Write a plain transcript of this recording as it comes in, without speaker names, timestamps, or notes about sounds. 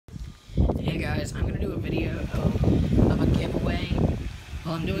Hey guys, I'm gonna do a video of a giveaway.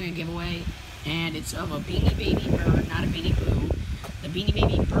 Well, I'm doing a giveaway, and it's of a Beanie Baby bird, not a Beanie Boo. The Beanie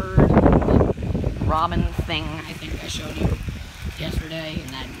Baby bird, the robin thing I think I showed you yesterday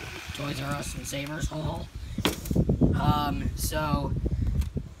in that Toys R Us and Savers haul.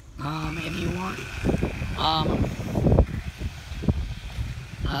 If you want,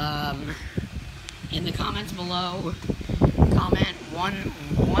 in the comments below, comment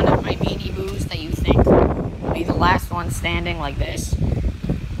one of my Beanie Boos that you think will be the last one standing, like this.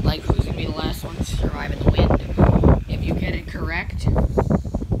 Like, who's going to be the last one to survive in the wind. If you get it correct,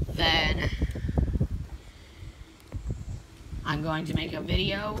 then I'm going to make a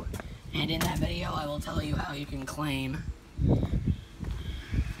video, and in that video I will tell you how you can claim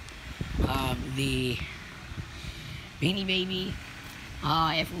the Beanie Baby.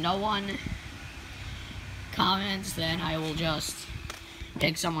 If no one comments, then I will just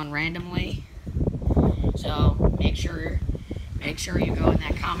pick someone randomly. So make sure you go in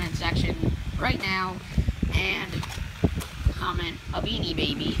that comment section right now and comment a Beanie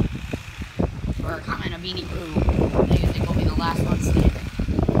Baby or comment a Beanie Boo that you think will be the last one standing.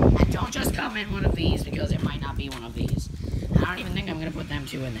 And don't just comment one of these, because it might not be one of these. I don't even think I'm going to put them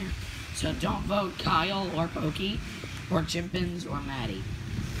two in there. So don't vote Kyle or Pokey or Chimpins or Maddie.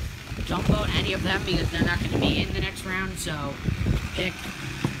 Don't vote any of them, because they're not going to be in the next round, so pick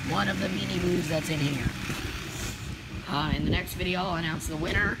one of the Beanie Boos that's in here. In the next video, I'll announce the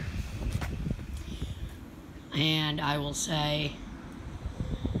winner, and I will say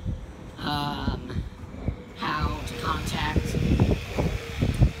how to contact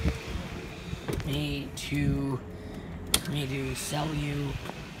me to sell you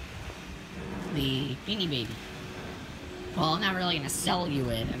the Beanie Baby. Well, I'm not really going to sell you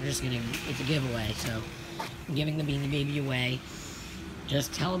it. I'm just going to, it's a giveaway, so I'm giving the Beanie Baby away.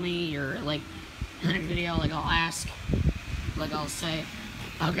 Just tell me your, like, in the next video, like, I'll ask, like, I'll say,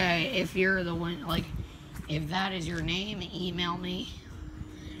 okay, if you're the one, like, if that is your name, email me.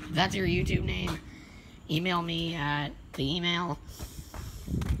 If that's your YouTube name, email me at the email.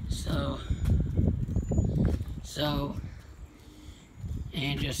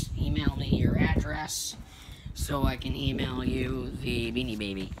 And just email me your address, so I can email you the Beanie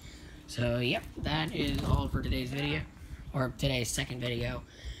Baby. So, yep, that is all for today's video, or today's second video,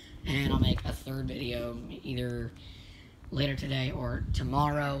 and I'll make a third video either later today or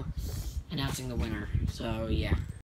tomorrow announcing the winner. So, yeah.